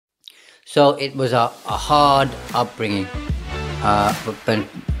So it was a hard upbringing. But when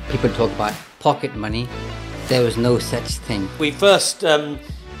people talk about pocket money, there was no such thing. We first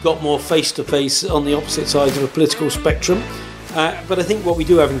got more face-to-face on the opposite sides of a political spectrum. But I think what we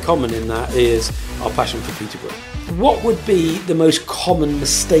do have in common in that is our passion for Peterborough. What would be the most common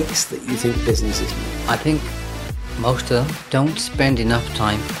mistakes that you think businesses make? I think most of them don't spend enough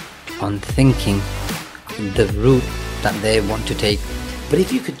time on thinking the route that they want to take. But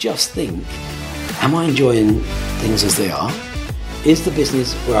if you could just think, am I enjoying things as they are? Is the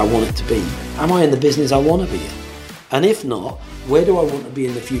business where I want it to be? Am I in the business I want to be in? And if not, where do I want to be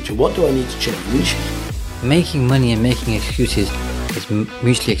in the future? What do I need to change? Making money and making excuses is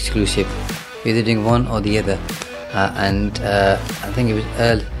mutually exclusive. You're either doing one or the other. I think it was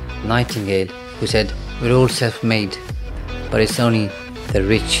Earl Nightingale who said, we're all self-made, but it's only the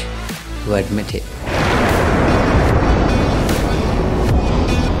rich who admit it.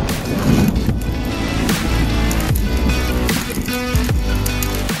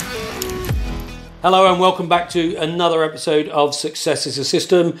 Hello and welcome back to another episode of Success is a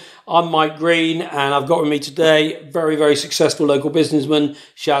System. I'm Mike Green and I've got with me today very, very successful local businessman,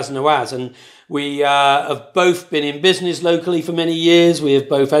 Shaz and Nawaz. And we have both been in business locally for many years. We have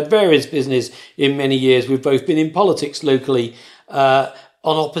both had various business in many years. We've both been in politics locally on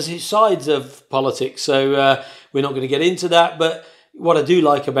opposite sides of politics. So we're not going to get into that. But what I do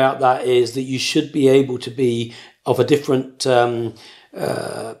like about that is that you should be able to be of a different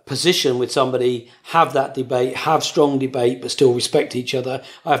position with somebody, have that debate, have strong debate, but still respect each other.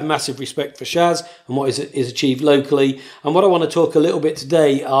 I have massive respect for Shaz and what is achieved locally. And what I want to talk a little bit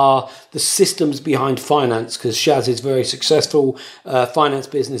today are the systems behind finance, because Shaz is very successful finance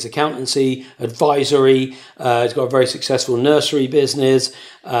business, accountancy, advisory. He's got a very successful nursery business,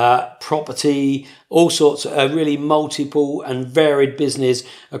 property, all sorts of really multiple and varied business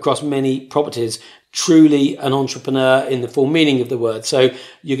across many properties. Truly an entrepreneur in the full meaning of the word. So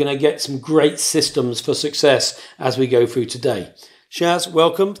you're going to get some great systems for success as we go through today. Shaz,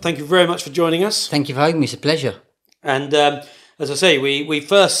 welcome. Thank you very much for joining us. Thank you for having me. It's a pleasure. And as I say, we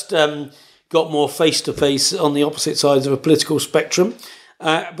first got more face-to-face on the opposite sides of a political spectrum.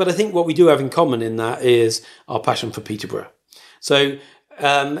 But I think what we do have in common in that is our passion for Peterborough. So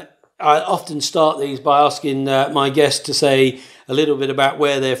I often start these by asking my guests to say a little bit about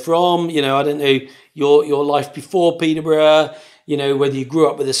where they're from. You know, I don't know your life before Peterborough, you know, whether you grew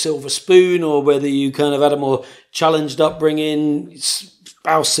up with a silver spoon or whether you kind of had a more challenged upbringing,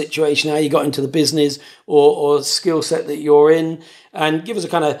 spouse situation, how you got into the business or skill set that you're in, and give us a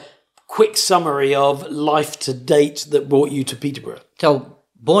kind of quick summary of life to date that brought you to Peterborough. So,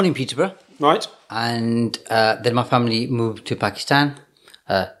 born in Peterborough. Right. And then my family moved to Pakistan,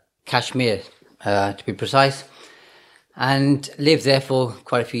 Kashmir to be precise, and lived there for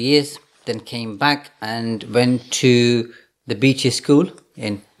quite a few years. Then came back and went to the Beaches School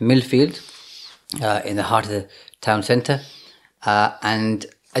in Millfield, in the heart of the town centre. And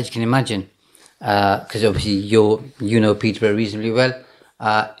as you can imagine, because obviously you know Peterborough reasonably well,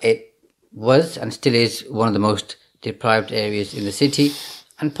 it was and still is one of the most deprived areas in the city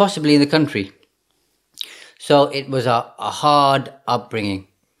and possibly in the country. So it was a hard upbringing.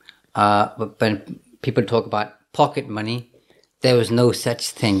 But when people talk about pocket money, there was no such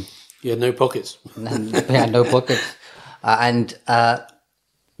thing. You had no pockets. Yeah, no pockets. And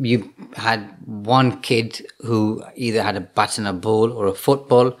you had one kid who either had a bat and a ball or a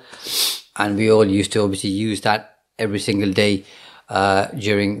football, and we all used to obviously use that every single day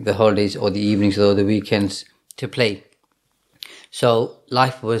during the holidays or the evenings or the weekends to play. So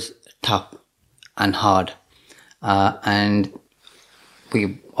life was tough and hard. And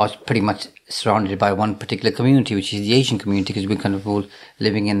we are pretty much surrounded by one particular community, which is the Asian community, because we're kind of all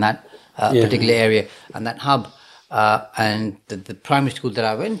living in that particular area and that hub. And the primary school that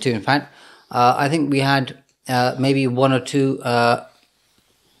I went to, in fact, I think we had maybe one or two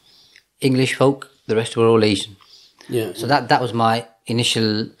English folk. The rest were all Asian. Yeah. So that was my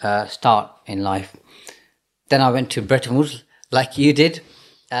initial start in life. Then I went to Bretton Woods, like you did,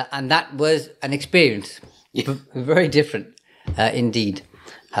 and that was an experience. Very different, indeed.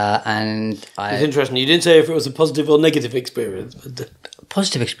 It's interesting. You didn't say if it was a positive or negative experience. But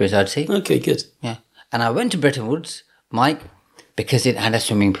positive experience, I'd say. Okay, good. Yeah. And I went to Bretton Woods, Mike, because it had a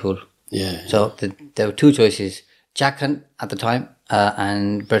swimming pool. Yeah. So there were two choices, Jack Hunt at the time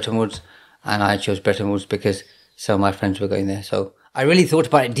and Bretton Woods. And I chose Bretton Woods because some of my friends were going there. So I really thought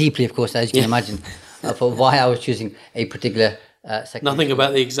about it deeply, of course, as you can imagine, for why I was choosing a particular secondary. Nothing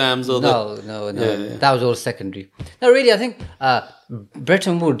about the exams or No. Yeah. That was all secondary. No, really, I think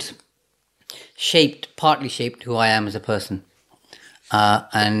Bretton Woods partly shaped who I am as a person.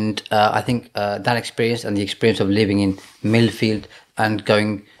 And I think that experience and the experience of living in Millfield and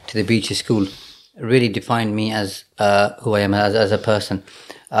going to the beaches school really defined me as who I am as a person.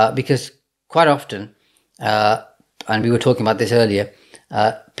 Because quite often, and we were talking about this earlier,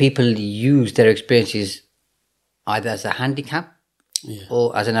 people use their experiences either as a handicap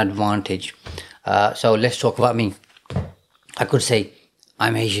or as an advantage. So let's talk about me. I could say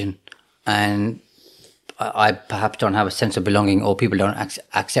I'm Asian and I perhaps don't have a sense of belonging, or people don't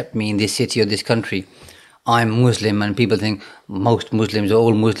accept me in this city or this country. I'm Muslim and people think most Muslims or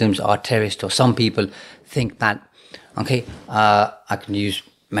all Muslims are terrorists, or some people think that. Okay, I can use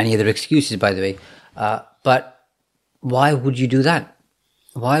many other excuses, by the way. But why would you do that?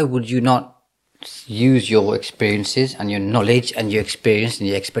 Why would you not use your experiences and your knowledge and your experience and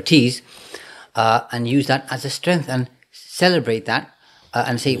your expertise and use that as a strength and celebrate that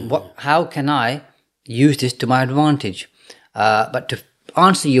and say, how can I use this to my advantage? But to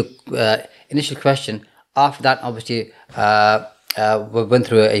answer your initial question, after that, obviously, we went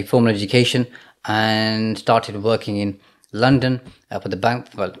through a formal education and started working in London for the bank.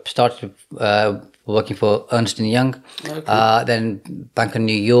 Well, started working for Ernst & Young, then Bank of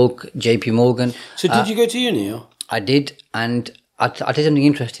New York, JP Morgan. So did you go to uni? Or? I did, and I'll tell you something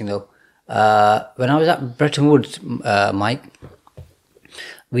interesting though. When I was at Bretton Woods, Mike,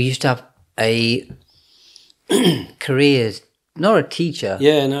 we used to have a careers, not a teacher,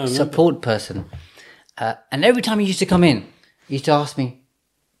 support person. And every time he used to come in, he used to ask me,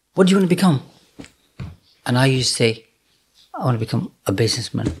 what do you want to become? And I used to say, I want to become a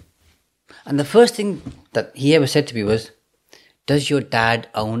businessman. And the first thing that he ever said to me was, does your dad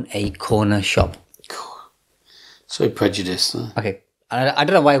own a corner shop? So prejudiced. Huh? Okay. I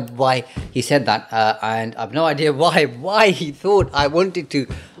don't know why he said that. And I have no idea why he thought I wanted to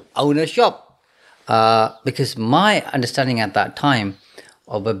own a shop. Because my understanding at that time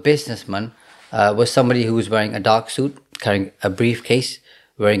of a businessman was somebody who was wearing a dark suit, carrying a briefcase,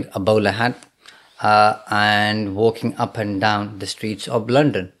 wearing a bowler hat, and walking up and down the streets of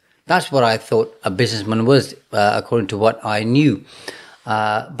London. That's what I thought a businessman was, according to what I knew.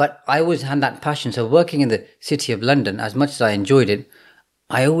 But I always had that passion. So working in the city of London, as much as I enjoyed it,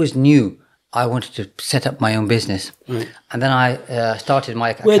 I always knew I wanted to set up my own business. Right. And then I started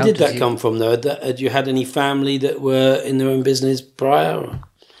my accountancy. Where did that come from, though? Had you had any family that were in their own business prior? Or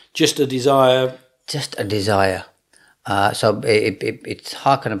just a desire? Just a desire. So it's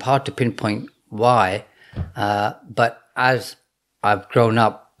hard to pinpoint why. But as I've grown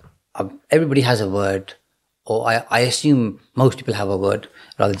up, everybody has a word. Or I assume most people have a word,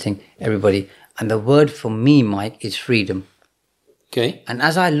 rather than saying everybody. And the word for me, Mike, is freedom. Okay. And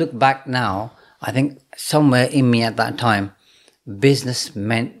as I look back now, I think somewhere in me at that time, business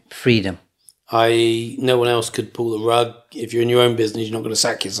meant freedom. No one else could pull the rug. If you're in your own business, you're not going to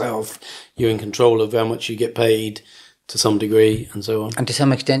sack yourself. You're in control of how much you get paid to some degree and so on. And to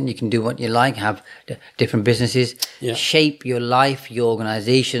some extent, you can do what you like, have different businesses, shape your life, your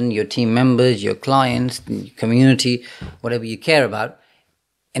organization, your team members, your clients, your community, whatever you care about,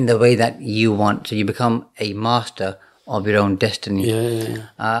 in the way that you want. So you become a master of your own destiny.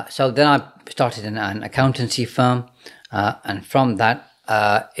 So then I started an accountancy firm, and from that,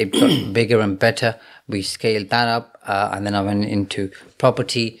 it got bigger and better. We scaled that up, and then I went into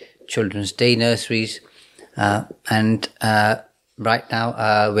property, children's day nurseries, and right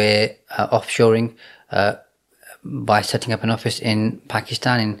now we're offshoring by setting up an office in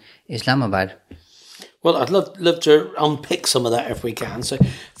Pakistan, in Islamabad. Well, I'd love to unpick some of that if we can. So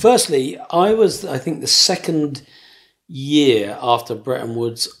firstly, I think the second year after Bretton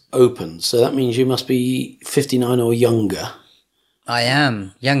Woods opened. So that means you must be 59 or younger. I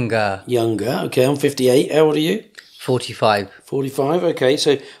am younger. Younger. Okay, I'm 58. How old are you? 45. 45, okay.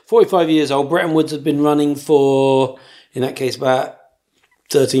 So 45 years old. Bretton Woods had been running for, in that case, about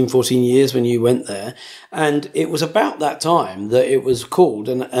 13, 14 years when you went there. And it was about that time that it was called.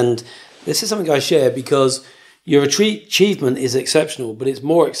 And this is something I share because your achievement is exceptional, but it's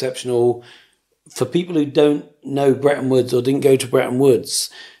more exceptional for people who don't know Bretton Woods or didn't go to Bretton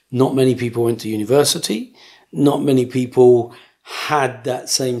Woods. Not many people went to university. Not many people had that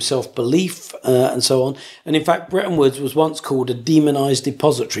same self-belief and so on. And in fact, Bretton Woods was once called a demonised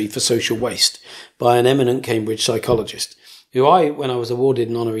depository for social waste by an eminent Cambridge psychologist who when I was awarded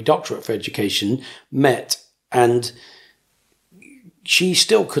an honorary doctorate for education, met, and she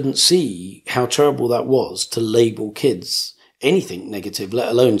still couldn't see how terrible that was to label kids anything negative, let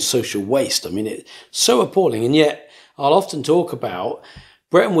alone social waste. I mean, it's so appalling. And yet I'll often talk about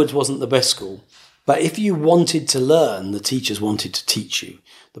Bretton Woods wasn't the best school. But if you wanted to learn, the teachers wanted to teach you.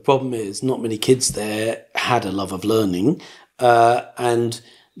 The problem is not many kids there had a love of learning. and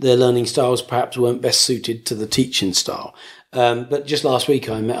their learning styles perhaps weren't best suited to the teaching style. But just last week,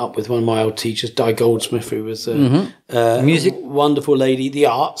 I met up with one of my old teachers, Di Goldsmith, who was Music, wonderful lady, the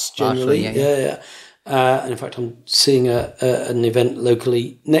arts generally. Yeah. And in fact, I'm seeing an event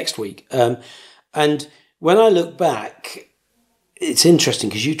locally next week. And when I look back, it's interesting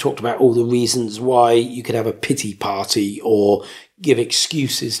because you talked about all the reasons why you could have a pity party or give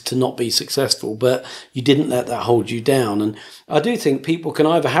excuses to not be successful, but you didn't let that hold you down. And I do think people can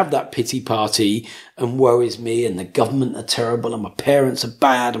either have that pity party and worries me and the government are terrible and my parents are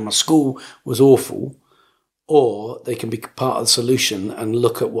bad and my school was awful, or they can be part of the solution and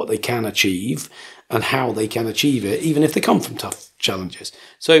look at what they can achieve and how they can achieve it, even if they come from tough challenges.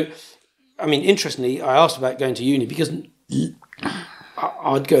 So, I mean, interestingly, I asked about going to uni because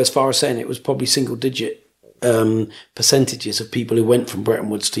I'd go as far as saying it was probably single-digit percentages of people who went from Bretton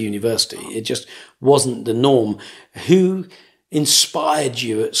Woods to university. It just wasn't the norm. Who inspired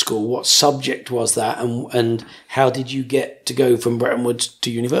you at school? What subject was that? And how did you get to go from Bretton Woods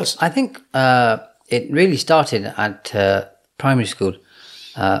to university? I think it really started at primary school.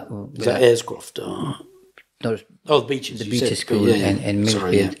 Was that Airscroft? No, the Beaches. The Beaches School in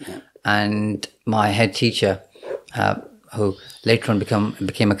Millfield. Yeah. And my head teacher, who later on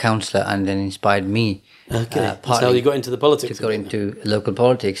became a counsellor and then inspired me. Okay, that's how you got into the politics. To go into local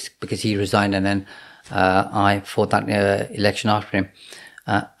politics because he resigned, and then I fought that election after him.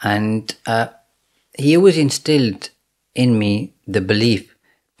 And he always instilled in me the belief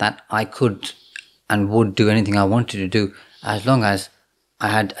that I could and would do anything I wanted to do as long as I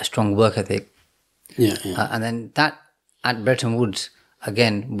had a strong work ethic. Yeah. And then that at Bretton Woods,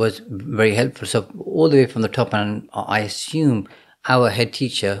 again, was very helpful. So all the way from the top, and I assume our head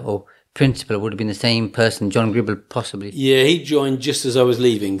teacher or principal would have been the same person, John Gribble, possibly. Yeah, he joined just as I was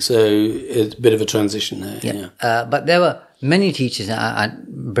leaving, so it's a bit of a transition there. Yeah. But there were many teachers at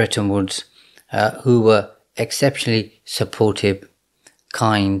Bretton Woods who were exceptionally supportive,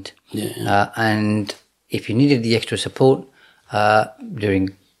 kind, and if you needed the extra support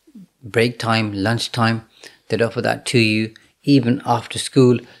during break time, lunch time, they'd offer that to you. Even after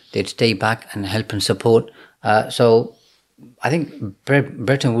school, they'd stay back and help and support. So I think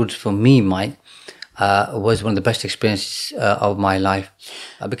Bretton Woods for me, Mike, was one of the best experiences of my life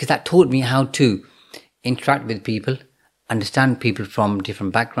because that taught me how to interact with people, understand people from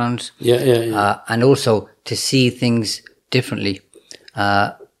different backgrounds, and also to see things differently,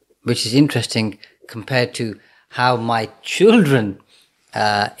 which is interesting compared to how my children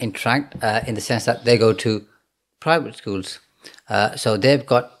interact in the sense that they go to private schools. So they've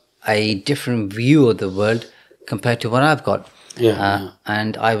got a different view of the world compared to what I've got.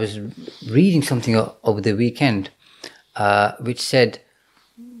 And I was reading something over the weekend which said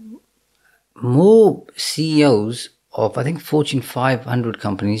more CEOs of, I think, Fortune 500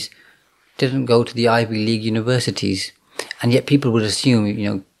 companies didn't go to the Ivy League universities. And yet people would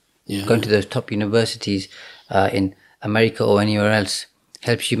assume, going to those top universities in America or anywhere else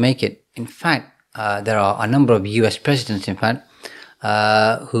helps you make it. In fact, there are a number of US presidents, in fact,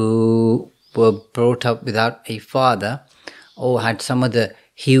 who were brought up without a father or had some other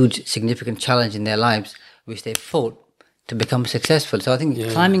huge significant challenge in their lives which they fought to become successful. So I think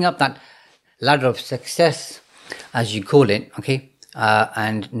climbing up that ladder of success, as you call it,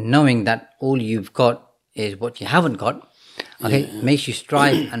 and knowing that all you've got is what you haven't got, makes you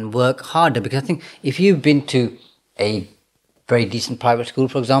strive and work harder. Because I think if you've been to a very decent private school,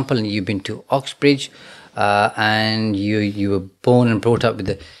 for example, and you've been to Oxbridge, and you were born and brought up with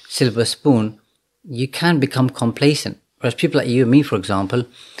a silver spoon, you can become complacent. Whereas people like you and me, for example,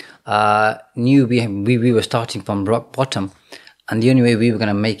 knew we were starting from rock bottom, and the only way we were going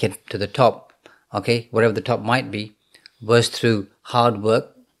to make it to the top, whatever the top might be, was through hard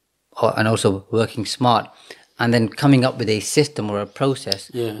work and also working smart, and then coming up with a system or a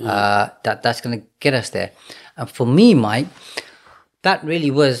process that's going to get us there. And for me, Mike, that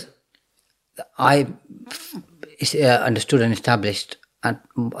really was, I understood and established at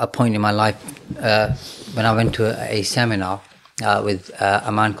a point in my life when I went to a seminar with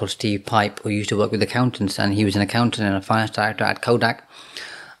a man called Steve Pipe, who used to work with accountants, and he was an accountant and a finance director at Kodak.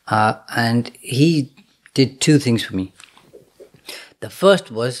 And he did two things for me. The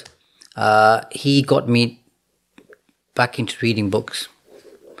first was he got me back into reading books.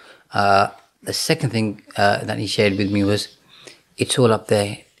 The second thing that he shared with me was, it's all up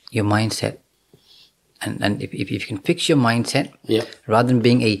there, your mindset. And if you can fix your mindset, rather than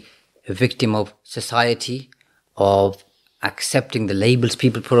being a victim of society, of accepting the labels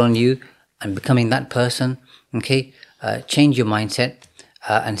people put on you and becoming that person, change your mindset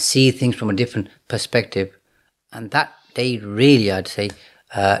and see things from a different perspective. And that they really, I'd say,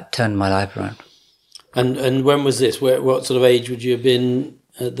 turned my life around. And when was this? What sort of age would you have been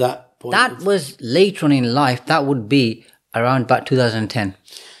at that point? That was later on in life. That would be around about 2010.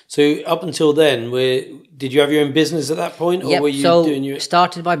 So up until then, did you have your own business at that point, or were you doing your?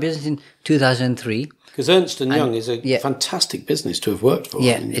 Started my business in 2003. Because Ernst and Young is a fantastic business to have worked for.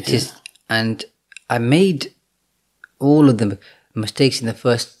 Yeah, it is. And I made all of the mistakes in the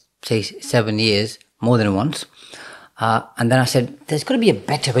first, say, 7 years, more than once. And then I said, there's got to be a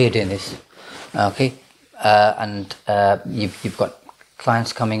better way of doing this. Okay. You've got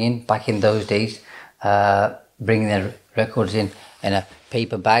clients coming in back in those days, bringing their records in a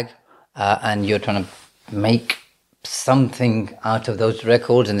paper bag, and you're trying to make something out of those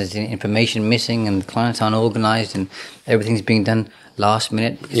records, and there's information missing, and the clients aren't organized, and everything's being done last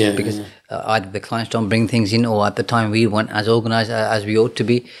minute because either the clients don't bring things in, or at the time we weren't as organized as we ought to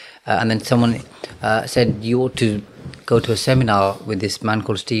be. And then someone said you ought to go to a seminar with this man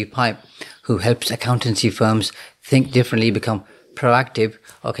called Steve Pipe, who helps accountancy firms think differently, become proactive,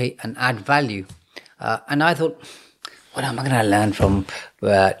 okay, and add value. And I thought, what am I going to learn from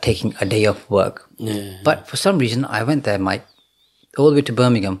taking a day off work? Yeah. But for some reason, I went there, Mike, all the way to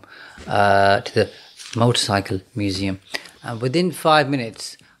Birmingham, to the motorcycle museum. And within 5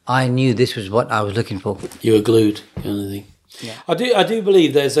 minutes, I knew this was what I was looking for. You were glued, kind of thing. Yeah. I do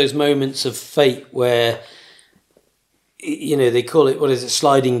believe there's those moments of fate where, you know, they call it,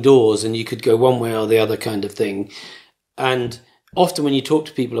 sliding doors, and you could go one way or the other kind of thing. And often when you talk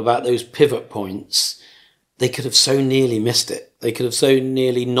to people about those pivot points, they could have so nearly missed it. They could have so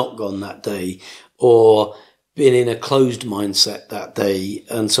nearly not gone that day, or been in a closed mindset that day,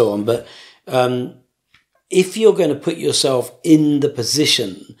 and so on. But if you're going to put yourself in the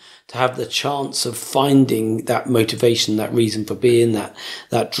position to have the chance of finding that motivation, that reason for being,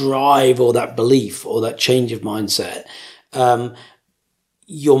 that drive or that belief or that change of mindset,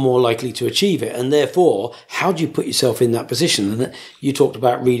 you're more likely to achieve it. And therefore, how do you put yourself in that position? And you talked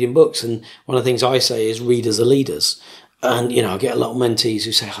about reading books, and one of the things I say is readers are leaders. And, you know, I get a lot of mentees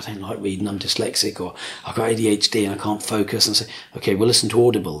who say, I don't like reading, I'm dyslexic, or I've got ADHD and I can't focus. And I say, okay, well, listen to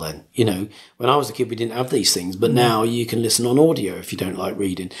Audible then. You know, when I was a kid, we didn't have these things, but now you can listen on audio if you don't like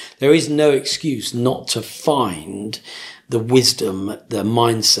reading. There is no excuse not to find the wisdom, the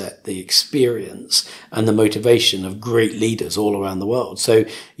mindset, the experience, and the motivation of great leaders all around the world. So,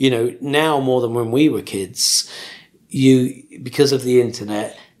 you know, now more than when we were kids, because of the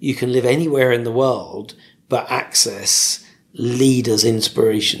internet, you can live anywhere in the world but access leaders'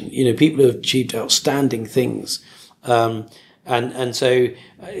 inspiration. You know, people who have achieved outstanding things. And so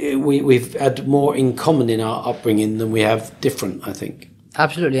we've had more in common in our upbringing than we have different, I think.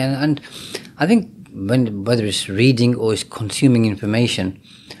 Absolutely. And I think whether it's reading or it's consuming information,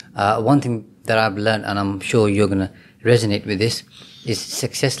 one thing that I've learned, and I'm sure you're going to resonate with this, is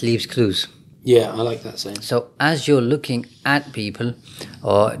success leaves clues. Yeah, I like that saying. So as you're looking at people,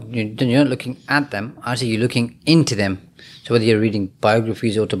 or you're not looking at them, actually you're looking into them. So whether you're reading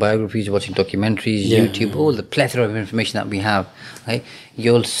biographies, autobiographies, watching documentaries, YouTube, all the plethora of information that we have, okay,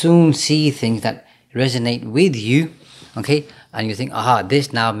 you'll soon see things that resonate with you, okay, and you think, aha,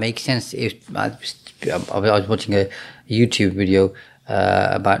 this now makes sense. I was watching a YouTube video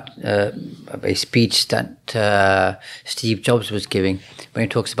about a speech that Steve Jobs was giving, when he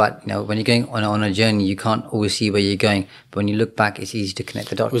talks about, you know, when you're going on a journey, you can't always see where you're going, but when you look back, it's easy to connect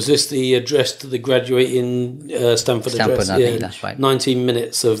the dots. Was this the address to the graduating Stanford address? I think that's right. 19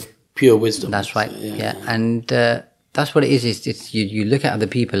 minutes of pure wisdom. That's right. Yeah. And that's what it is. It's you look at other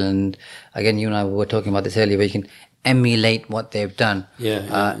people, and again, you and I were talking about this earlier, where you can emulate what they've done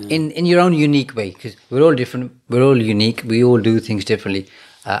in your own unique way, because we're all different, we're all unique, we all do things differently,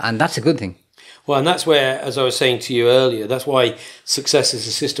 and that's a good thing. Well, and that's where, as I was saying to you earlier, that's why success as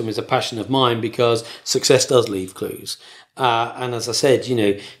a system is a passion of mine, because success does leave clues. And as I said, you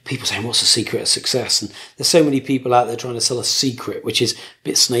know, people saying, what's the secret of success? And there's so many people out there trying to sell a secret, which is a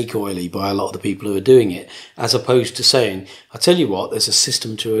bit snake oily by a lot of the people who are doing it, as opposed to saying, I tell you what, there's a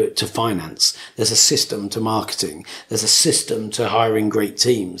system to finance, there's a system to marketing, there's a system to hiring great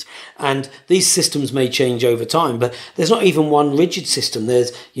teams. And these systems may change over time, but there's not even one rigid system.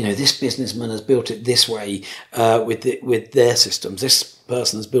 There's, you know, this businessman has built it this way with their systems. This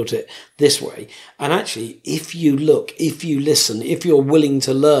person has built it this way. And actually, if you look, if you listen, if you're willing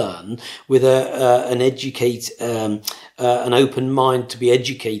to learn with an open mind, to be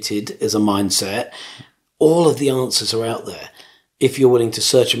educated as a mindset, all of the answers are out there if you're willing to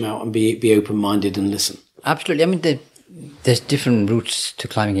search them out and be open-minded and listen. Absolutely. I mean, there's different routes to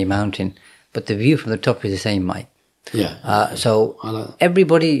climbing a mountain, but the view from the top is the same, Mike. Yeah. So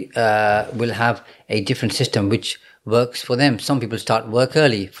everybody will have a different system which works for them. Some people start work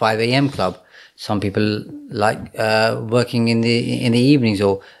early, 5 a.m. club. Some people like working in the evenings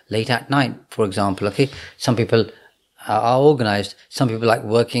or late at night, for example. Okay, some people are organized. Some people like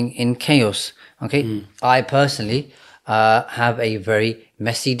working in chaos. Okay, I personally have a very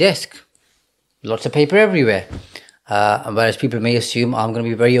messy desk, lots of paper everywhere. Whereas people may assume I'm going to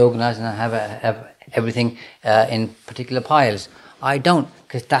be very organized and I have everything in particular piles. I don't,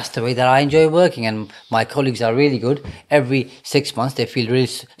 because that's the way that I enjoy working, and my colleagues are really good. Every 6 months they feel really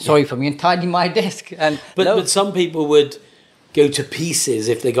sorry for me and tidy my desk. But some people would go to pieces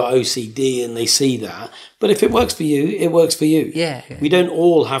if they got OCD and they see that. But if it works for you, it works for you. Yeah. We don't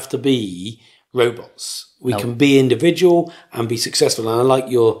all have to be robots. We can be individual and be successful. And I like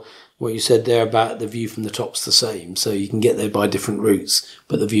what you said there about the view from the top's the same. So you can get there by different routes,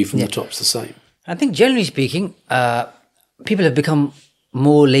 but the view from the top's the same. I think generally speaking, people have become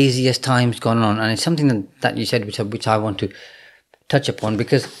more lazy as time's gone on, and it's something that you said which I want to touch upon,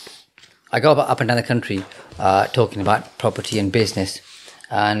 because I go up and down the country talking about property and business,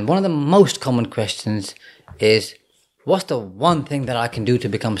 and one of the most common questions is, what's the one thing that I can do to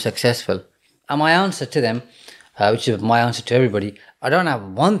become successful? And my answer to them, which is my answer to everybody, I don't have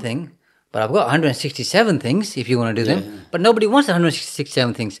one thing, but I've got 167 things if you want to do them. But nobody wants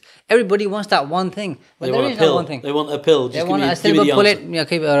 167 things. Everybody wants that one thing. But They there want is a pill. no one thing. They want a pill. They want a silver bullet,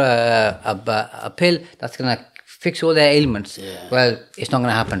 a pill that's going to fix all their ailments. Yeah. Well, it's not going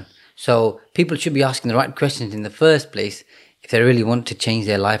to happen. So people should be asking the right questions in the first place if they really want to change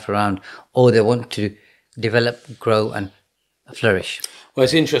their life around, or they want to develop, grow, and flourish. Well,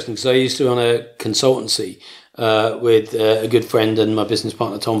 it's interesting because I used to run a consultancy with a good friend and my business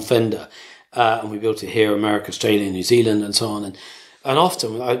partner, Tom Fender. And we built it here, America, Australia, New Zealand, and so on. And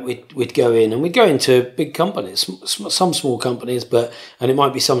often we'd go in, and we'd go into big companies, some small companies, and it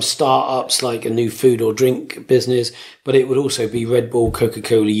might be some startups like a new food or drink business, but it would also be Red Bull,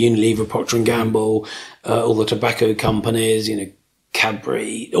 Coca-Cola, Unilever, Procter & Gamble, all the tobacco companies,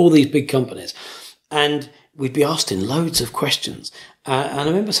 Cadbury, all these big companies. And we'd be asked in loads of questions. And I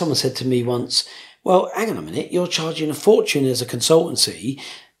remember someone said to me once, well, hang on a minute, you're charging a fortune as a consultancy.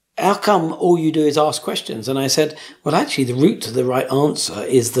 How come all you do is ask questions? And I said, well, actually, the route to the right answer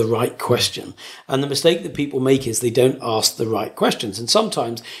is the right question. And the mistake that people make is they don't ask the right questions. And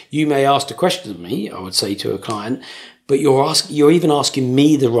sometimes you may ask a question of me, I would say to a client, but you're even asking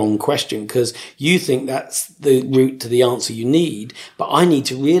me the wrong question because you think that's the route to the answer you need. But I need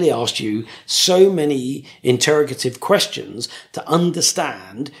to really ask you so many interrogative questions to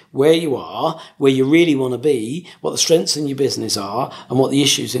understand where you are, where you really want to be, what the strengths in your business are, and what the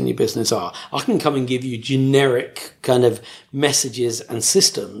issues in your business are. I can come and give you generic kind of messages and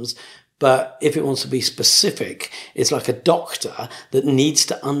systems, but if it wants to be specific, it's like a doctor that needs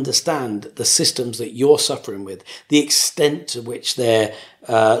to understand the systems that you're suffering with, the extent to which they're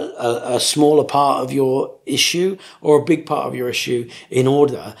a smaller part of your issue or a big part of your issue, in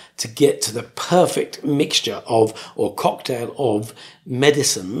order to get to the perfect mixture of, or cocktail of,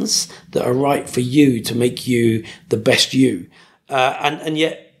 medicines that are right for you to make you the best you. And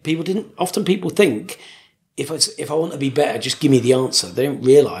yet often people think, if I want to be better, just give me the answer. They don't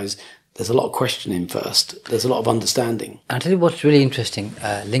realise there's a lot of questioning first. There's a lot of understanding. I'll tell you what's really interesting,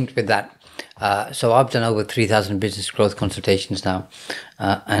 linked with that. So I've done over 3,000 business growth consultations now.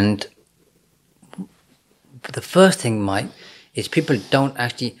 And the first thing, Mike, is people don't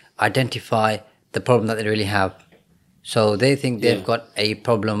actually identify the problem that they really have. So they think they've got a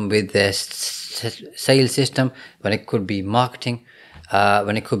problem with their sales system, when it could be marketing,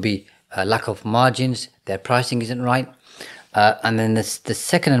 when it could be lack of margins, their pricing isn't right. And then the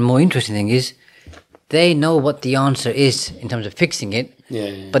second and more interesting thing is they know what the answer is in terms of fixing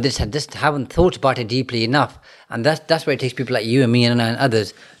it, but they just haven't thought about it deeply enough. And that's where it takes people like you and me and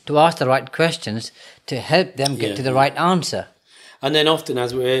others to ask the right questions to help them get to the right answer. And then often,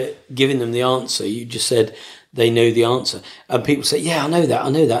 as we're giving them the answer, you just said they know the answer. And people say, yeah, I know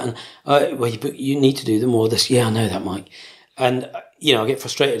that. And, well, you need to do them more of this. Yeah, I know that, Mike. And, I get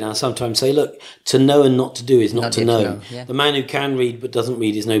frustrated and I sometimes say, look, to know and not to do is not to know. Yeah. The man who can read but doesn't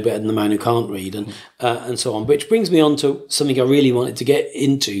read is no better than the man who can't read, and so on. Which brings me on to something I really wanted to get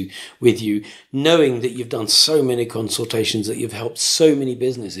into with you, knowing that you've done so many consultations, that you've helped so many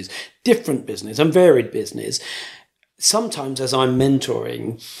businesses, different business and varied business. Sometimes as I'm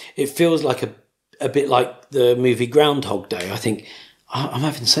mentoring, it feels like a bit like the movie Groundhog Day. I think, I'm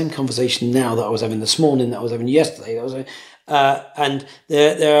having the same conversation now that I was having this morning, that I was having yesterday, and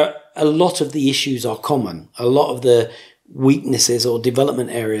there are a lot of the issues are common. A lot of the weaknesses or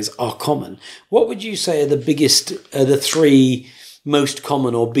development areas are common. What would you say are the three most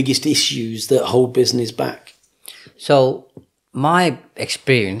common or biggest issues that hold business back? So my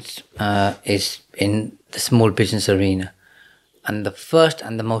experience is in the small business arena. And the first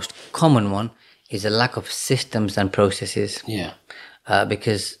and the most common one is a lack of systems and processes. Yeah.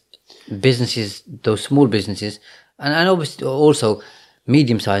 Because businesses, those small businesses, and obviously also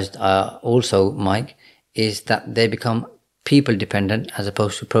medium-sized, also, Mike, is that they become people dependent as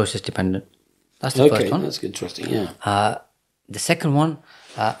opposed to process dependent. That's the first one. That's interesting. Yeah. The second one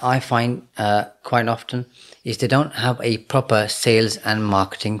I find quite often is they don't have a proper sales and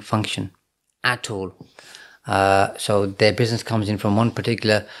marketing function at all. So their business comes in from one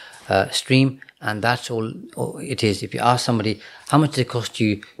particular stream, and that's all it is. If you ask somebody, how much does it cost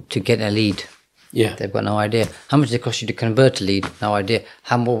you to get a lead? Yeah. They've got no idea. How much does it cost you to convert a lead? No idea.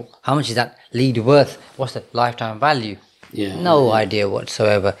 How much is that lead worth? What's the lifetime value? Yeah. No idea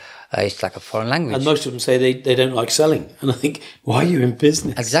whatsoever. It's like a foreign language. And most of them say they don't like selling. And I think, why are you in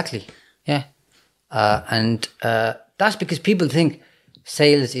business? Exactly. Yeah. And that's because people think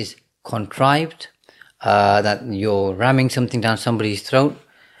sales is contrived, that you're ramming something down somebody's throat.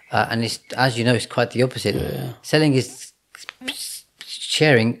 And it's, as you know, it's quite the opposite. Yeah. Selling is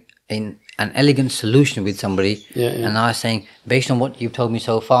sharing in an elegant solution with somebody. And I was saying, based on what you've told me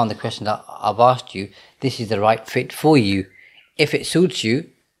so far and the question that I've asked you, this is the right fit for you. If it suits you,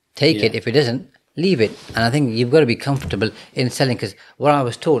 take it. If it doesn't, leave it. And I think you've got to be comfortable in selling, because what I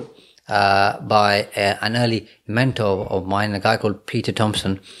was taught by an early mentor of mine, a guy called Peter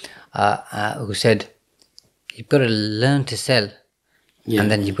Thompson, who said, you've got to learn to sell,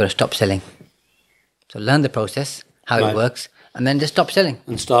 and then you've got to stop selling. So learn the process, how it works, and then just stop selling.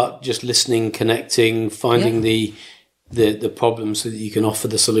 And start just listening, connecting, finding the problems so that you can offer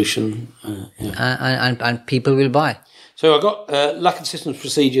the solution. And people will buy. So I got lack of systems,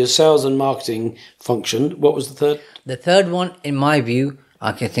 procedures, sales and marketing function. What was the third? The third one, in my view,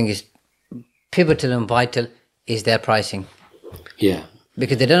 I think is pivotal and vital, is their pricing. Yeah.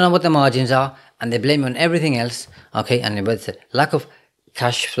 Because they don't know what the margins are, and they blame it on everything else. Okay, and it's a lack of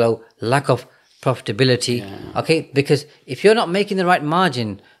cash flow, lack of profitability. Okay, because if you're not making the right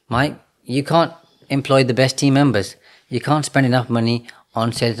margin, Mike, you can't employ the best team members. You can't spend enough money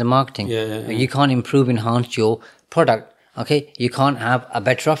on sales and marketing. You can't enhance your product. Okay, you can't have a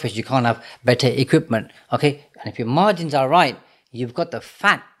better office. You can't have better equipment. Okay, and if your margins are right, you've got the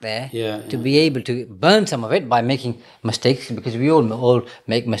fat there to be able to burn some of it by making mistakes, because we all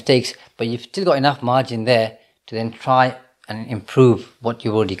make mistakes, but you've still got enough margin there to then try and improve what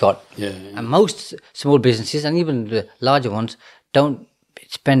you've already got. And most small businesses, and even the larger ones, don't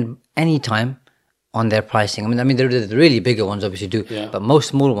spend any time on their pricing. I mean, the really bigger ones obviously do, but most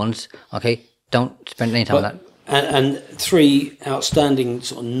small ones, okay, don't spend any time on that. And three outstanding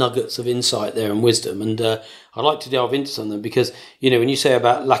sort of nuggets of insight there and wisdom. And I'd like to delve into some of them, because, when you say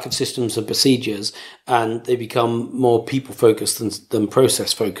about lack of systems and procedures, and they become more people-focused than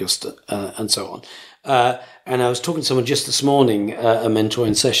process-focused and so on. And I was talking to someone just this morning, a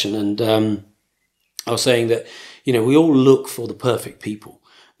mentoring session, and I was saying that, we all look for the perfect people.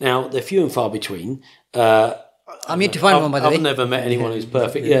 Now, they're few and far between. I'm yet to find one, by the way. I've never met anyone who's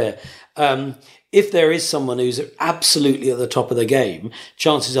perfect, if there is someone who's absolutely at the top of the game,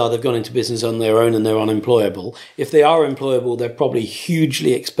 chances are they've gone into business on their own and they're unemployable. If they are employable, they're probably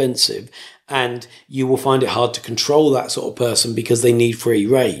hugely expensive, and you will find it hard to control that sort of person because they need free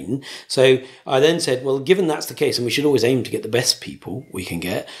rein. So I then said, well, given that's the case, and we should always aim to get the best people we can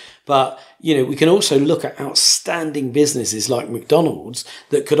get, but, we can also look at outstanding businesses like McDonald's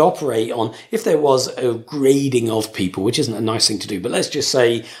that could operate on, if there was a grading of people, which isn't a nice thing to do, but let's just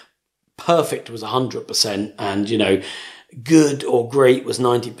say perfect was 100%, and, good or great was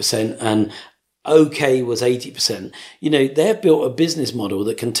 90%, and okay was 80%. They've built a business model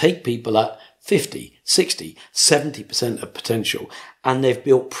that can take people at 50, 60, 70% of potential. And they've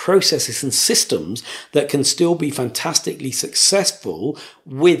built processes and systems that can still be fantastically successful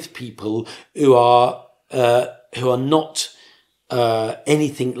with people who are not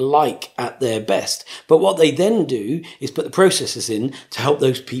anything like at their best. But what they then do is put the processes in to help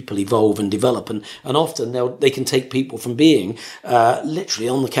those people evolve and develop. And often they can take people from being literally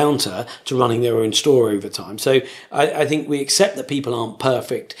on the counter to running their own store over time. So I think we accept that people aren't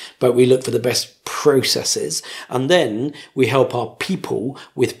perfect, but we look for the best processes. And then we help our people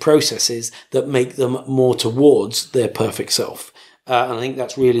with processes that make them more towards their perfect self. And I think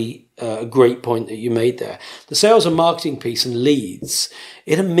that's really a great point that you made there. The sales and marketing piece and leads,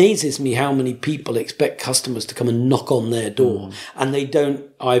 it amazes me how many people expect customers to come and knock on their door, and they don't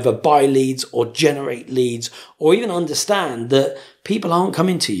either buy leads or generate leads, or even understand that people aren't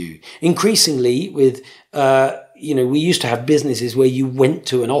coming to you. Increasingly with, we used to have businesses where you went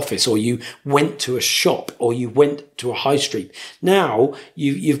to an office or you went to a shop or you went to a high street. Now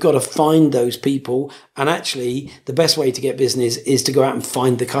you've got to find those people. And actually the best way to get business is to go out and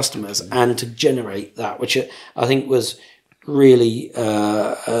find the customers and to generate that, which I think was really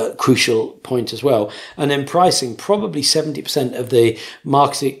a crucial point as well. And then pricing, probably 70% of the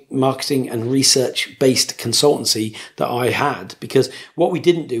marketing and research based consultancy that I had, because what we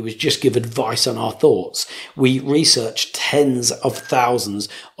didn't do was just give advice on our thoughts. We researched tens of thousands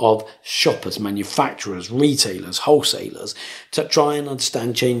of shoppers, manufacturers, retailers, wholesalers to try and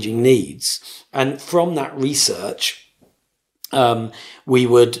understand changing needs. And from that research, we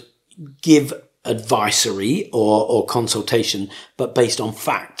would give advisory or consultation, but based on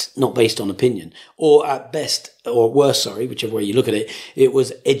fact, not based on opinion, or at best, or worse, whichever way you look at it, it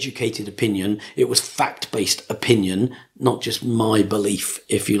was educated opinion. It was fact-based opinion, not just my belief,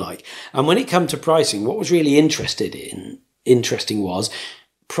 if you like. And when it came to pricing, what was really interesting was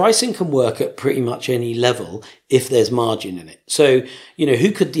pricing can work at pretty much any level if there's margin in it. So,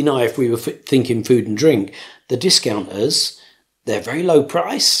 who could deny, if we were thinking food and drink, the discounters, they're very low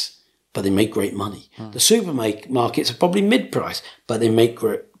price, but they make great money. The supermarkets are probably mid-price, but they make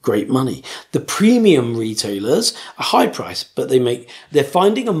great money. The premium retailers are high price, but they're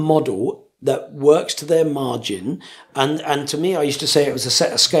finding a model that works to their margin. And to me, I used to say it was a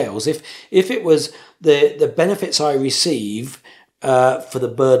set of scales. If it was the benefits I receive for the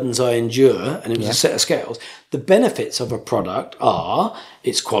burdens I endure, and it was a set of scales, the benefits of a product are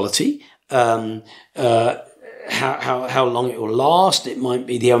its quality, how long it will last. It might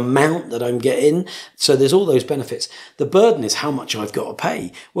be the amount that I'm getting. So there's all those benefits. The burden is how much I've got to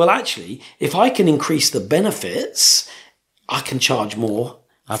pay. Well, actually, if I can increase the benefits, I can charge more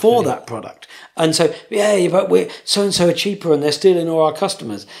for that product. And so, but we're so-and-so are cheaper and they're stealing all our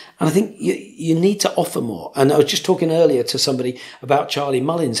customers. And I think you need to offer more. And I was just talking earlier to somebody about Charlie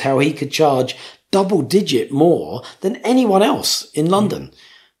Mullins, how he could charge double digit more than anyone else in London.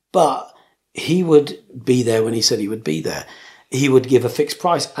 But he would be there when he said he would be there. He would give a fixed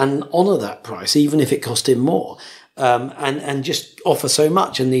price and honour that price, even if it cost him more, and just offer so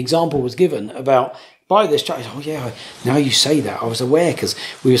much. And the example was given about, buy this jacket. Oh yeah, now you say that, I was aware, because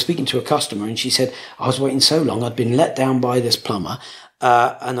we were speaking to a customer and she said, I was waiting so long, I'd been let down by this plumber.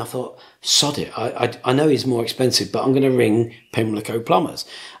 And I thought, sod it. I know he's more expensive, but I'm going to ring Pimlico Plumbers.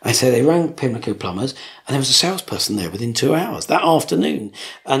 And so they rang Pimlico Plumbers, and there was a salesperson there within 2 hours that afternoon.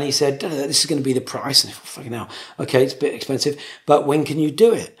 And he said, this is going to be the price. And I thought, fucking hell, okay, it's a bit expensive, but when can you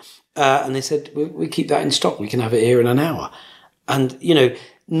do it? And they said, we keep that in stock. We can have it here in an hour. And,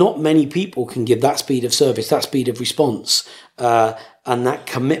 not many people can give that speed of service, that speed of response, and that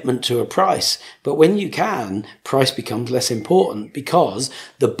commitment to a price. But when you can, price becomes less important because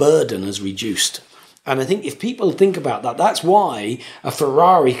the burden is reduced. And I think if people think about that, that's why a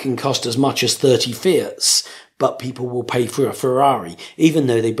Ferrari can cost as much as 30 Fiats, but people will pay for a Ferrari, even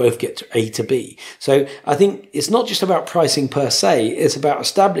though they both get to A to B. So I think it's not just about pricing per se, it's about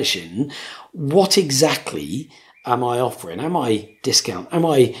establishing what exactly am I offering? Am I discount? Am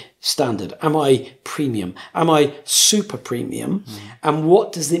I standard? Am I premium? Am I super premium? And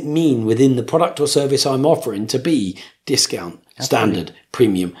what does it mean within the product or service I'm offering to be discount, standard,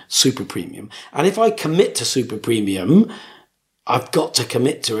 premium, super premium? And if I commit to super premium, I've got to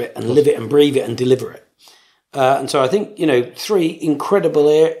commit to it and live it and breathe it and deliver it. And so I think, 3 incredible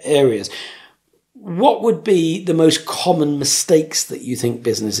areas. What would be the most common mistakes that you think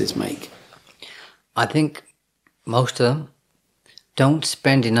businesses make? I think most of them don't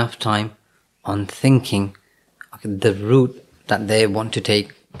spend enough time on thinking the route that they want to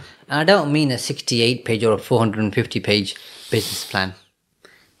take. And I don't mean a 68-page or a 450-page business plan.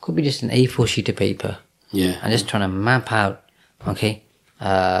 It could be just an A4 sheet of paper. Yeah. And just trying to map out,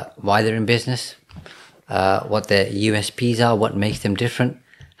 why they're in business, what their USPs are, what makes them different,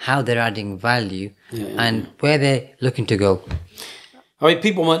 how they're adding value, and where they're looking to go. I mean,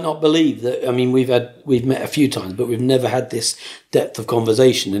 people might not believe that. I mean, we've met a few times, but we've never had this depth of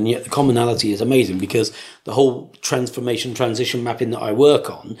conversation. And yet the commonality is amazing, because the whole transition mapping that I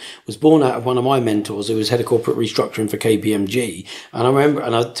work on was born out of one of my mentors, who was head of corporate restructuring for KPMG. And I remember,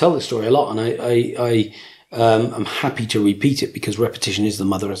 and I tell this story a lot, and I'm happy to repeat it because repetition is the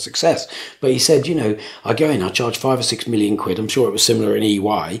mother of success. But he said, I go in, I charge 5 or 6 million quid. I'm sure it was similar in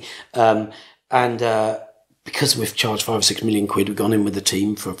EY. Because we've charged 5 or 6 million quid, we've gone in with the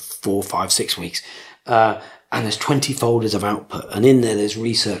team for 4, 5, 6 weeks. And there's 20 folders of output. And in there's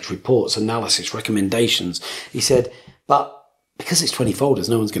research, reports, analysis, recommendations. He said, but because it's 20 folders,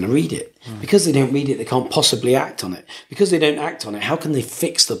 no one's going to read it. Because they don't read it, they can't possibly act on it. Because they don't act on it, how can they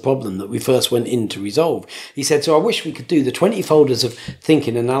fix the problem that we first went in to resolve? He said, so I wish we could do the 20 folders of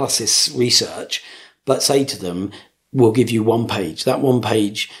thinking, analysis, research, but say to them, we'll give you one page. That one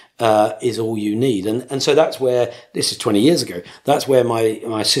page is all you need. And so that's where, this is 20 years ago, that's where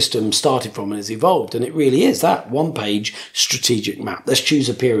my system started from and has evolved. And it really is that one page strategic map. Let's choose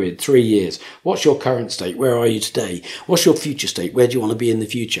a period, 3 years. What's your current state? Where are you today? What's your future state? Where do you want to be in the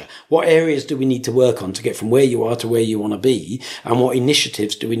future? What areas do we need to work on to get from where you are to where you want to be? And what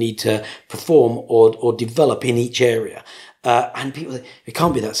initiatives do we need to perform or develop in each area? And people say, it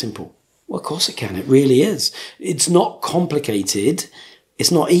can't be that simple. Well, of course it can. It really is. It's not complicated.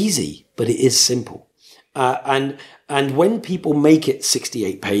 It's not easy, but it is simple. And when people make it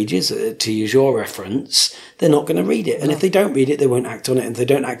 68 pages, to use your reference, they're not going to read it. And if they don't read it, they won't act on it. And if they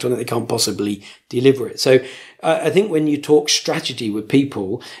don't act on it, they can't possibly deliver it. So I think when you talk strategy with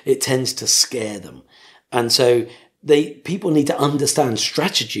people, it tends to scare them. And so people need to understand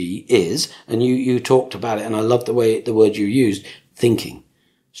strategy is, and you talked about it, and I love the word you used, thinking.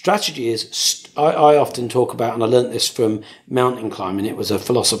 Strategy is, I often talk about, and I learned this from mountain climbing, it was a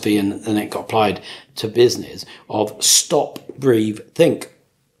philosophy and it got applied to business, of stop, breathe, think.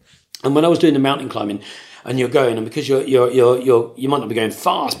 And when I was doing the mountain climbing, and you're going, and because you might not be going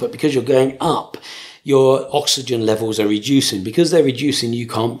fast, but because you're going up, your oxygen levels are reducing. Because they're reducing, you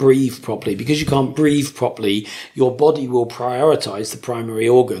can't breathe properly. Because you can't breathe properly, your body will prioritize the primary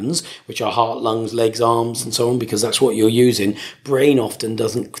organs, which are heart, lungs, legs, arms, and so on, because that's what you're using. Brain often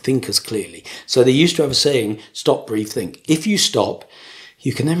doesn't think as clearly. So they used to have a saying, stop, breathe, think. If you stop,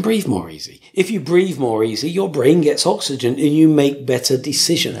 you can then breathe more easy. If you breathe more easy, your brain gets oxygen and you make better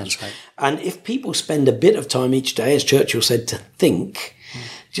decisions. That's right. And if people spend a bit of time each day, as Churchill said, to think,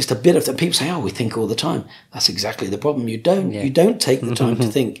 just a bit of that. People say, oh, we think all the time. That's exactly the problem. You don't. Yeah. You don't take the time to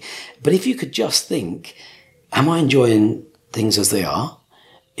think. But if you could just think, am I enjoying things as they are?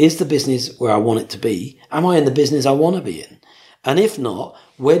 Is the business where I want it to be? Am I in the business I want to be in? And if not,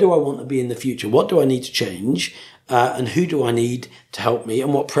 where do I want to be in the future? What do I need to change? And who do I need to help me?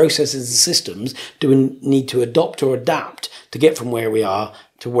 And what processes and systems do we need to adopt or adapt to get from where we are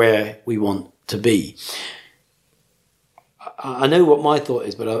to where we want to be? I know what my thought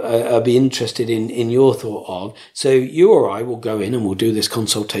is, but I'd be interested in your thought of. So you or I will go in and we'll do this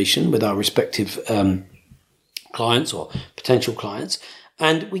consultation with our respective clients or potential clients,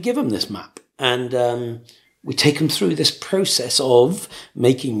 and we give them this map, and we take them through this process of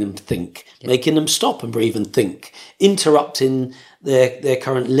making them think, making them stop and breathe and think, interrupting their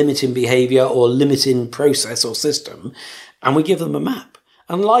current limiting behaviour or limiting process or system, and we give them a map.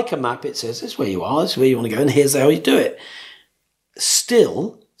 And like a map, it says, this is where you are, this is where you want to go, and here's how you do it.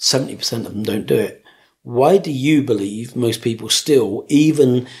 Still, 70% of them don't do it. Why do you believe most people still,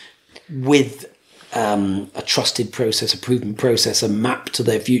 even with a trusted process, a proven process, a map to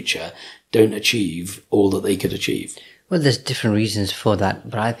their future, don't achieve all that they could achieve? Well, there's different reasons for that.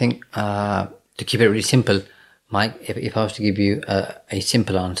 But I think to keep it really simple, Mike, if I was to give you a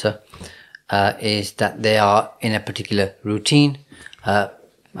simple answer, is that they are in a particular routine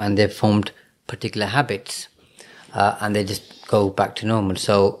and they've formed particular habits and they just go back to normal.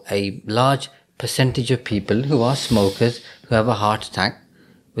 So a large percentage of people who are smokers, who have a heart attack,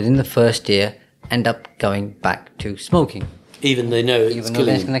 within the first year end up going back to smoking. Even they know it's even though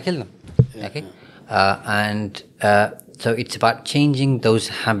it's going to kill them. Yeah, okay. So it's about changing those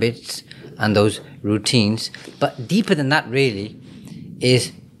habits and those routines. But deeper than that really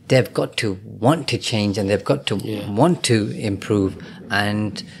is they've got to want to change, and they've got to want to improve,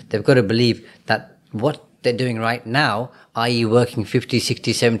 and they've got to believe that what they're doing right now, i.e. working 50,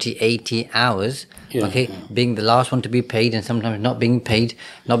 60, 70, 80 hours, being the last one to be paid and sometimes not being paid,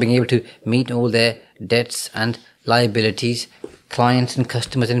 not being able to meet all their debts and liabilities, clients and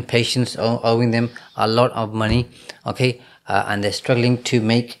customers and patients owing them a lot of money, and they're struggling to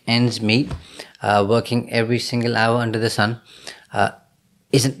make ends meet, working every single hour under the sun,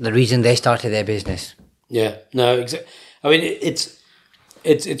 isn't the reason they started their business. Yeah, no, exactly. I mean,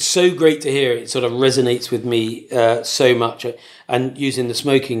 it's so great to hear. It sort of resonates with me so much. And using the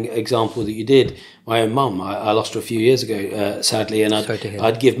smoking example that you did, my own mum, I lost her a few years ago, sadly, and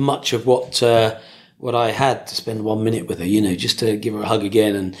I'd give much of what I had to spend 1 minute with her, just to give her a hug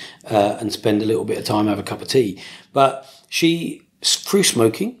again and spend a little bit of time, have a cup of tea. But she, through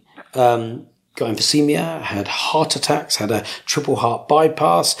smoking, got emphysema, had heart attacks, had a triple heart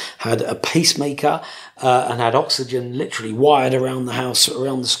bypass, had a pacemaker, and had oxygen literally wired around the house,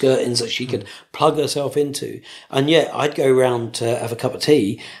 around the skirtings that she could plug herself into. And yet I'd go round to have a cup of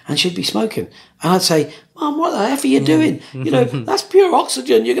tea and she'd be smoking. And I'd say, Mum, what the F are you doing? That's pure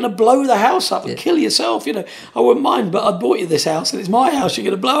oxygen. You're going to blow the house up and kill yourself. I wouldn't mind, but I bought you this house and it's my house. You're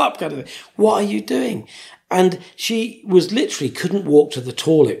going to blow up, kind of thing. What are you doing? And she was literally couldn't walk to the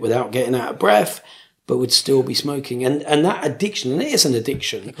toilet without getting out of breath, but would still be smoking. And that addiction, and it is an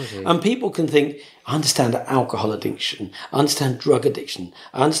addiction. And people can think, I understand alcohol addiction, I understand drug addiction,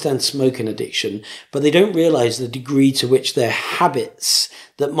 I understand smoking addiction, but they don't realise the degree to which their habits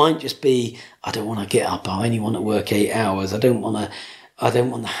that might just be, I don't want to get up, I only want to work 8 hours, I don't want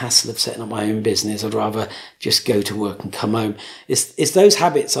the hassle of setting up my own business. I'd rather just go to work and come home. It's those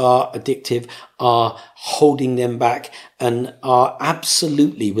habits are addictive, are holding them back, and are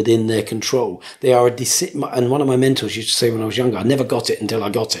absolutely within their control. They are and one of my mentors used to say when I was younger, I never got it until I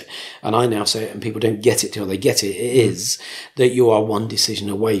got it. And I now say it, and people don't get it till they get it. It is that you are one decision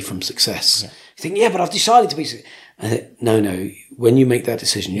away from success. Yeah. You think, but I've decided to be. No. When you make that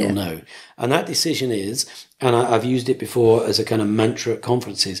decision, you'll know. And that decision is, and I've used it before as a kind of mantra at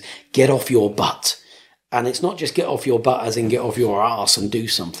conferences, get off your butt. And it's not just get off your butt as in get off your arse and do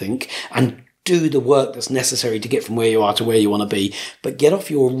something and do the work that's necessary to get from where you are to where you want to be, but get off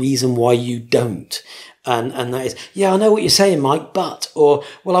your reason why you don't. And that is, I know what you're saying, Mike, but, or,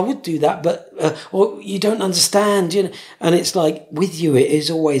 well, I would do that, but, or you don't understand, and it's like, with you, it is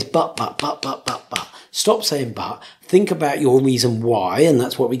always but. Stop saying but. Think about your reason why, and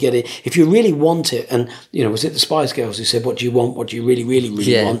that's what we get it. If you really want it, and, was it the Spice Girls who said, what do you want? What do you really, really,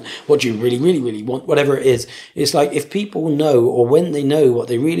 really want? What do you really, really, really want? Whatever it is. It's like, if people know, or when they know what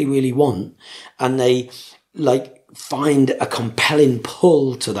they really, really want, and they, find a compelling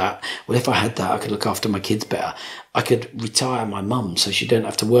pull to that. Well, if I had that, I could look after my kids better. I could retire my mum so she don't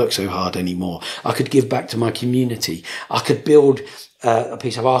have to work so hard anymore. I could give back to my community. I could build a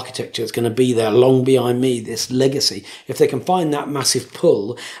piece of architecture that's going to be there long behind me, this legacy. If they can find that massive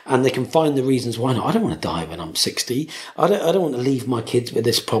pull and they can find the reasons why not. I don't want to die when I'm 60. I don't want to leave my kids with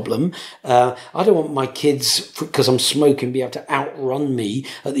this problem. I don't want my kids, because I'm smoking, be able to outrun me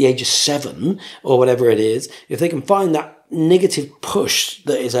at the age of 7 or whatever it is. If they can find that negative push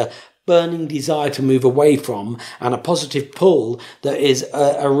that is a burning desire to move away from, and a positive pull that is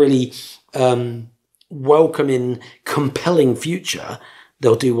a really welcoming, compelling future,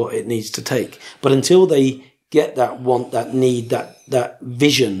 they'll do what it needs to take. But until they get that want, that need, that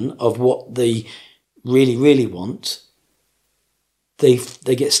vision of what they really, really want, they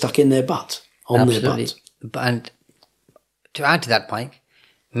get stuck in their butt, on Absolutely. their butt. And to add to that, Mike,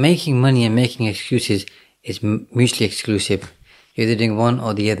 making money and making excuses is mutually exclusive. You're either doing one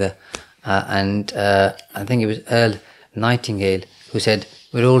or the other. And I think it was Earl Nightingale who said,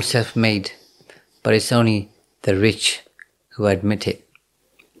 we're all self-made, but it's only the rich who admit it.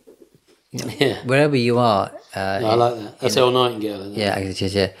 Wherever you are. I like that. That's Earl Nightingale, isn't it? Yeah, it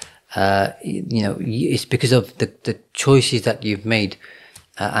is, yeah. It's because of the choices that you've made.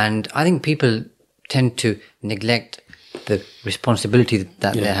 And I think people tend to neglect the responsibility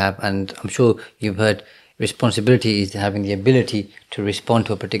that they have. And I'm sure you've heard responsibility is having the ability to respond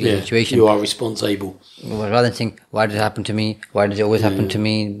to a particular situation. You are responsible. Well, rather than saying, why does it happen to me? Why does it always happen to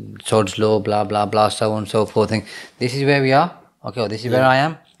me? Sod's law, blah, blah, blah, so on and so forth. This is where we are. Okay, this is where I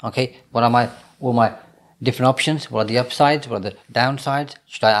am. Okay, what are all my different options? What are the upsides? What are the downsides?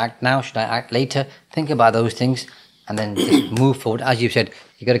 Should I act now? Should I act later? Think about those things and then just move forward. As you've said,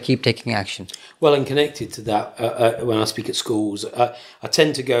 you've got to keep taking action. Well, and connected to that, when I speak at schools, I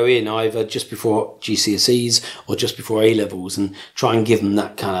tend to go in either just before GCSEs or just before A-levels and try and give them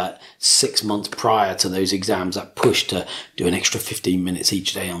that kind of 6 months prior to those exams, that push to do an extra 15 minutes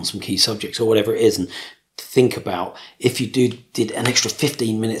each day on some key subjects or whatever it is. And think about, if you did an extra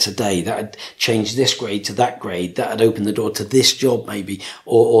 15 minutes a day, that would change this grade to that grade, that would open the door to this job maybe,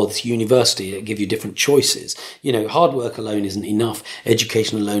 or this university, it'd give you different choices. Hard work alone isn't enough,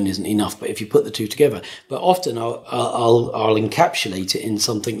 education alone isn't enough, but if you put the two together. But often I'll encapsulate it in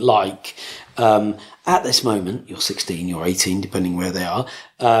something like, at this moment, you're 16, you're 18, depending where they are,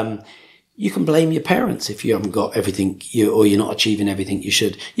 you can blame your parents if you haven't got everything or you're not achieving everything you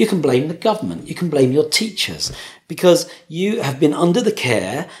should. You can blame the government. You can blame your teachers, because you have been under the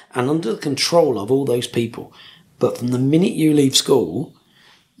care and under the control of all those people. But from the minute you leave school,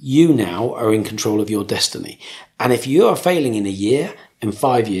 you now are in control of your destiny. And if you are failing in a year, in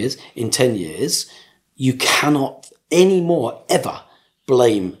 5 years, in 10 years, you cannot anymore ever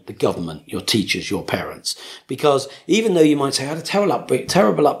blame the government, your teachers, your parents. Because even though you might say, I had a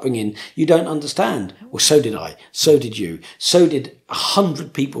terrible upbringing, you don't understand. Well, so did I. So did you. So did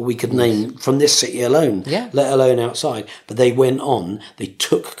 100 people we could name from this city alone, let alone outside. But they went on. They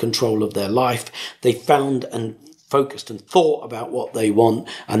took control of their life. They found and focused and thought about what they want,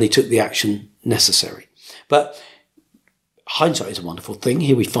 and they took the action necessary. But hindsight is a wonderful thing.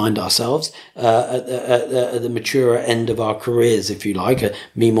 Here we find ourselves at the maturer end of our careers, if you like,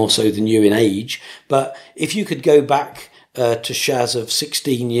 me more so than you in age. But if you could go back to Shaz of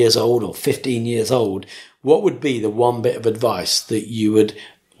 16 years old or 15 years old, what would be the one bit of advice that you would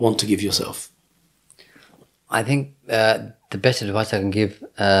want to give yourself? I think the best advice I can give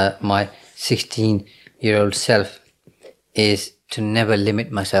my 16-year-old self is to never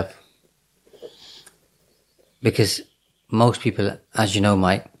limit myself. Because most people, as you know,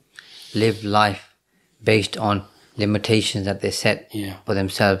 Mike, live life based on limitations that they set for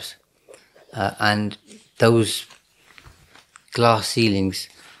themselves. And those glass ceilings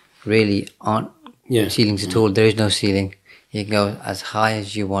really aren't ceilings at all. There is no ceiling. You can go as high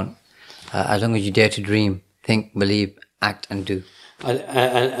as you want, as long as you dare to dream, think, believe, act and do.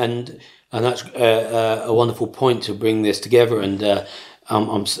 And that's a wonderful point to bring this together. And I'm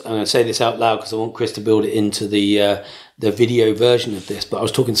going to say this out loud because I want Chris to build it into the video version of this. But I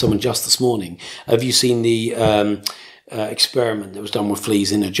was talking to someone just this morning. Have you seen the experiment that was done with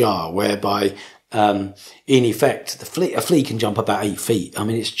fleas in a jar, whereby in effect a flea can jump about 8 feet? I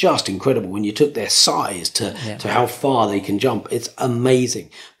mean, it's just incredible when you took their size to how far they can jump. It's amazing.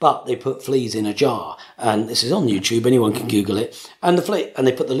 But they put fleas in a jar, and this is on YouTube. Anyone can Google it. And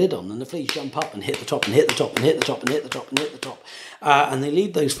they put the lid on, and the fleas jump up and hit the top and hit the top and hit the top and hit the top and hit the top. And they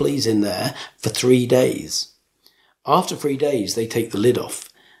leave those fleas in there for 3 days. After 3 days, they take the lid off.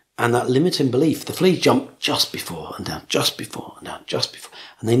 And that limiting belief, the fleas jump just before and down, just before and down, just before.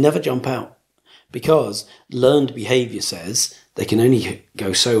 And they never jump out. Because learned behaviour says they can only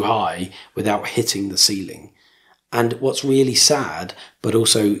go so high without hitting the ceiling. And what's really sad, but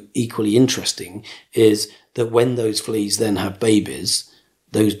also equally interesting, is that when those fleas then have babies,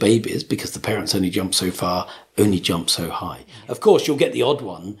 those babies, because the parents only jump so far, only jump so high. Of course, you'll get the odd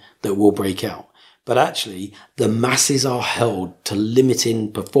one that will break out. But actually, the masses are held to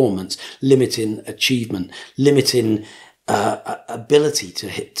limiting performance, limiting achievement, limiting ability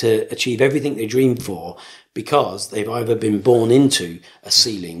to achieve everything they dreamed for, because they've either been born into a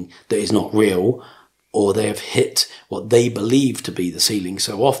ceiling that is not real, or they have hit what they believe to be the ceiling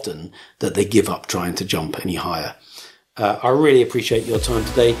so often that they give up trying to jump any higher. I really appreciate your time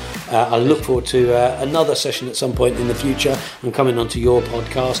today. I look forward to another session at some point in the future and coming onto your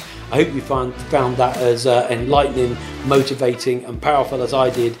podcast. I hope you found that as enlightening, motivating and powerful as I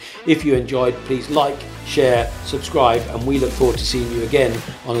did. If you enjoyed, please like, share, subscribe, and we look forward to seeing you again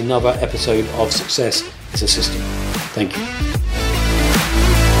on another episode of Success is a System. Thank you.